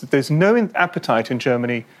crises that there's no appetite in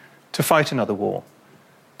Germany to fight another war.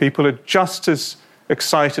 People are just as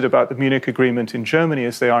excited about the Munich Agreement in Germany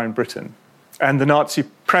as they are in Britain. And the Nazi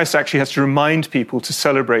press actually has to remind people to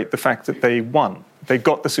celebrate the fact that they won. They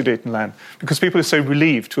got the Sudetenland, because people are so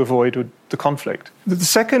relieved to avoid the conflict. The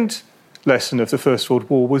second lesson of the First World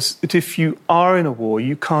War was that if you are in a war,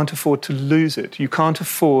 you can't afford to lose it. You can't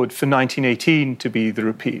afford for 1918 to be the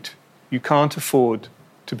repeat. You can't afford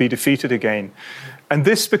to be defeated again. And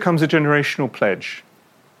this becomes a generational pledge.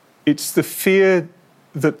 It's the fear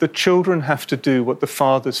that the children have to do what the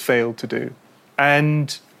fathers failed to do.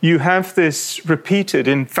 And you have this repeated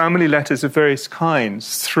in family letters of various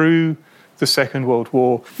kinds through the Second World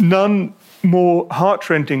War, none more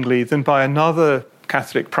heartrendingly than by another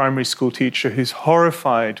Catholic primary school teacher who's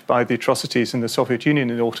horrified by the atrocities in the Soviet Union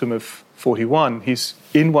in the autumn of 41. He's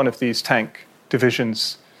in one of these tank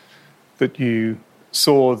divisions that you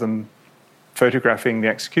saw them photographing the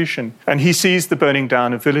execution. And he sees the burning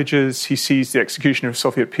down of villages, he sees the execution of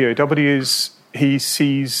Soviet POWs, he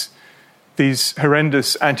sees these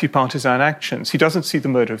horrendous anti-partisan actions. He doesn't see the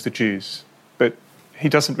murder of the Jews, but he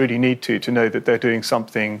doesn't really need to know that they're doing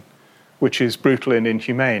something which is brutal and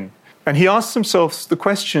inhumane. And he asks himself the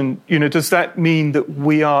question, does that mean that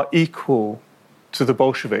we are equal to the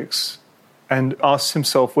Bolsheviks? And asks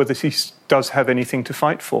himself whether he does have anything to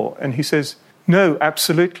fight for. And he says, No,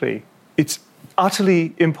 absolutely. It's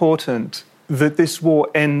utterly important that this war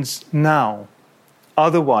ends now.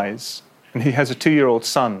 Otherwise, and he has a 2-year-old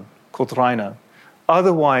son called Rainer,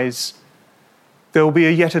 otherwise there will be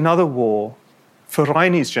yet another war for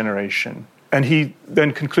Reine's generation. And he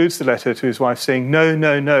then concludes the letter to his wife saying, no,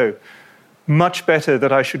 no, no, much better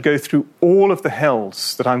that I should go through all of the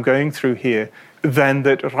hells that I'm going through here than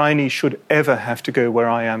that Reine should ever have to go where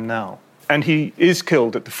I am now. And he is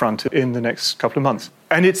killed at the front in the next couple of months.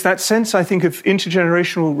 And it's that sense, I think, of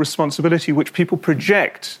intergenerational responsibility which people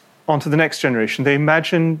project onto the next generation. They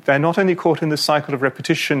imagine they're not only caught in the cycle of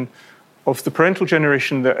repetition of the parental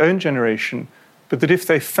generation, their own generation, but that if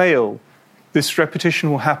they fail, this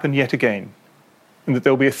repetition will happen yet again, and that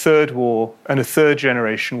there'll be a third war and a third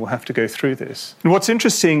generation will have to go through this. And what's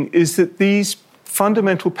interesting is that these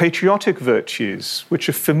fundamental patriotic virtues, which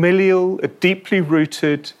are familial, are deeply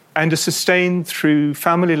rooted, and are sustained through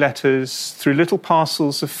family letters, through little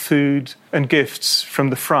parcels of food and gifts from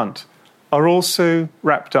the front, are also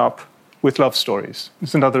wrapped up with love stories.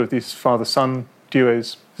 It's another of these father-son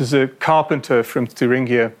duos. There's a carpenter from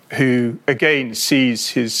Thuringia who, again, sees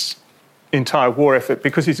his entire war effort.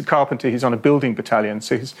 Because he's a carpenter, he's on a building battalion,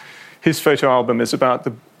 so his photo album is about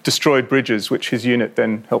the destroyed bridges, which his unit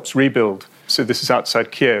then helps rebuild. So this is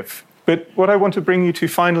outside Kiev. But what I want to bring you to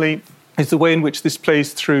finally is the way in which this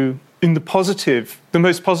plays through in the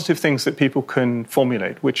most positive things that people can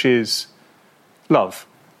formulate, which is love.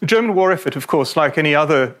 The German war effort, of course, like any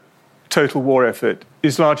other total war effort,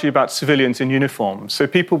 is largely about civilians in uniform. So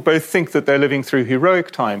people both think that they're living through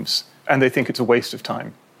heroic times and they think it's a waste of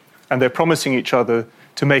time. And they're promising each other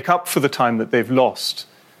to make up for the time that they've lost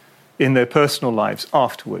in their personal lives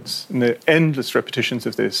afterwards. And there are endless repetitions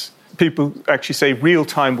of this. People actually say real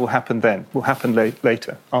time will happen then, will happen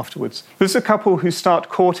later, afterwards. There's a couple who start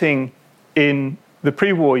courting in the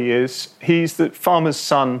pre-war years. He's the farmer's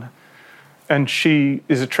son, and she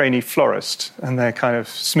is a trainee florist, and they're kind of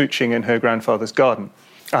smooching in her grandfather's garden.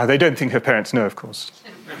 They don't think her parents know, of course.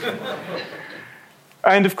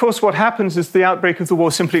 And, of course, what happens is the outbreak of the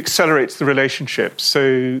war simply accelerates the relationship.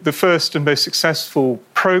 So the first and most successful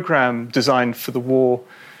program designed for the war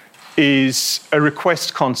is a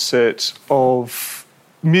request concert of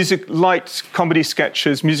music, light comedy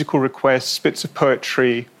sketches, musical requests, bits of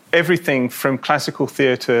poetry, everything from classical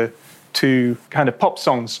theatre to kind of pop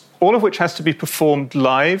songs, all of which has to be performed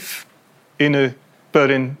live in a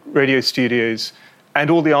Berlin radio studios, and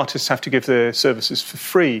all the artists have to give their services for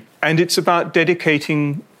free. And it's about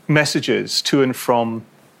dedicating messages to and from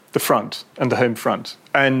the front and the home front.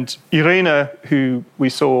 And Irene, who we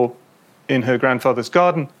saw in her grandfather's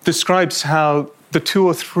garden, describes how the 2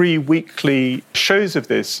 or 3 weekly shows of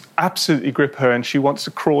this absolutely grip her, and she wants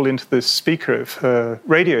to crawl into the speaker of her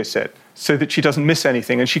radio set so that she doesn't miss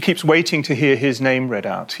anything. And she keeps waiting to hear his name read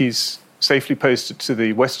out. He's safely posted to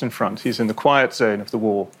the Western Front. He's in the quiet zone of the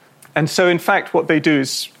war. And so, in fact, what they do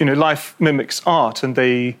is, life mimics art, and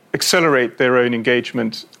they accelerate their own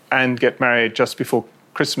engagement and get married just before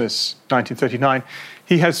Christmas 1939.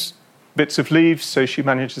 He has bits of leave, so she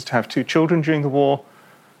manages to have 2 children during the war.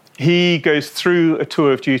 He goes through a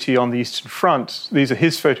tour of duty on the Eastern Front. These are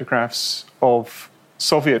his photographs of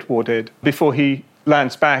Soviet war dead before he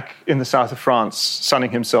lands back in the south of France,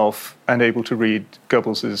 sunning himself and able to read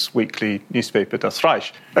Goebbels' weekly newspaper, Das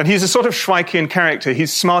Reich. And he's a sort of Schweikian character.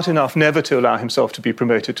 He's smart enough never to allow himself to be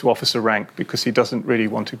promoted to officer rank because he doesn't really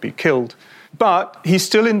want to be killed. But he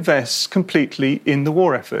still invests completely in the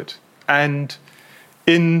war effort. And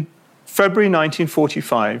in February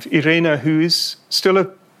 1945, Irene, who is still a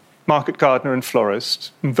market gardener and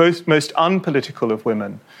florist, most unpolitical of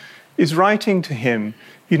women, is writing to him,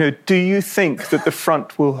 do you think that the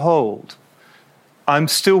front will hold? I'm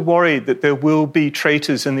still worried that there will be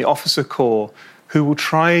traitors in the officer corps who will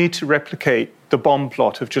try to replicate the bomb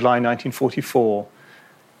plot of July 1944.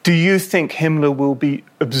 Do you think Himmler will be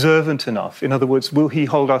observant enough? In other words, will he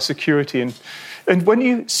hold our security? And when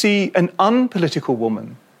you see an unpolitical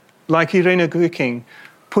woman like Irene Göking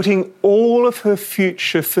putting all of her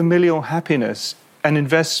future familial happiness and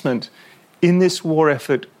investment in this war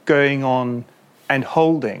effort going on and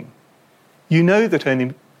holding, you know that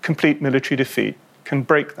only complete military defeat can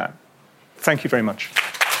break that. Thank you very much.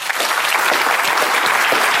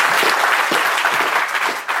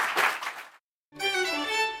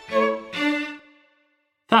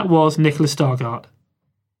 That was Nicholas Stargard.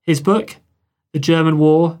 His book, The German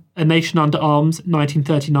War, A Nation Under Arms,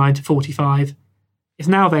 1939-45, is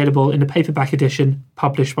now available in a paperback edition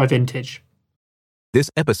published by Vintage. This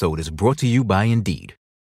episode is brought to you by Indeed.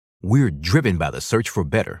 We're driven by the search for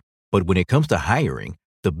better, but when it comes to hiring,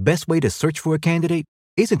 the best way to search for a candidate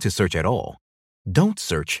isn't to search at all. Don't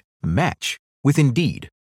search, match with Indeed.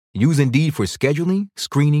 Use Indeed for scheduling,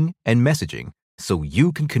 screening, and messaging so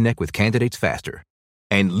you can connect with candidates faster.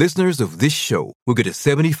 And listeners of this show will get a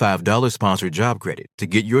 $75 sponsored job credit to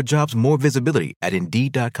get your jobs more visibility at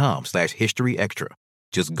Indeed.com/HistoryExtra.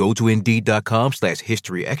 Just go to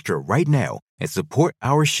Indeed.com/HistoryExtra right now and support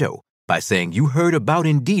our show by saying you heard about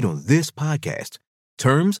Indeed on this podcast.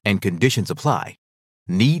 Terms and conditions apply.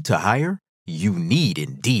 Need to hire? You need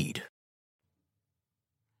Indeed.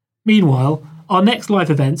 Meanwhile, our next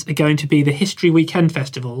live events are going to be the History Weekend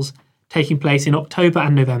festivals, taking place in October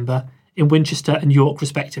and November in Winchester and York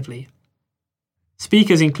respectively.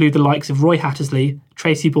 Speakers include the likes of Roy Hattersley,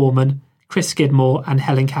 Tracy Borman, Chris Skidmore and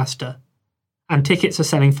Helen Castor, and tickets are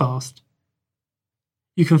selling fast.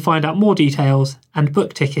 You can find out more details and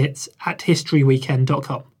book tickets at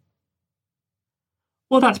historyweekend.com.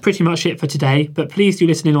 Well, that's pretty much it for today, but please do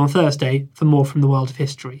listen in on Thursday for more from the world of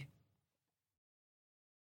history.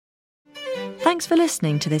 Thanks for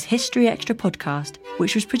listening to this History Extra podcast,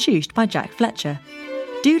 which was produced by Jack Fletcher.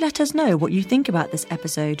 Do let us know what you think about this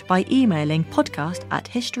episode by emailing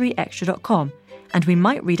podcast@historyextra.com, and we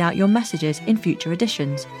might read out your messages in future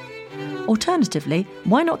editions. Alternatively,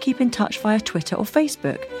 why not keep in touch via Twitter or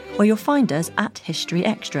Facebook, where you'll find us at History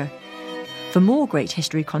Extra. For more great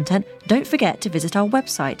history content, don't forget to visit our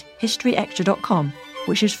website, historyextra.com,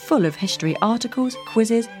 which is full of history articles,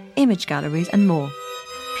 quizzes, image galleries and more.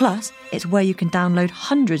 Plus, it's where you can download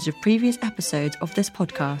hundreds of previous episodes of this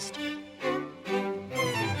podcast.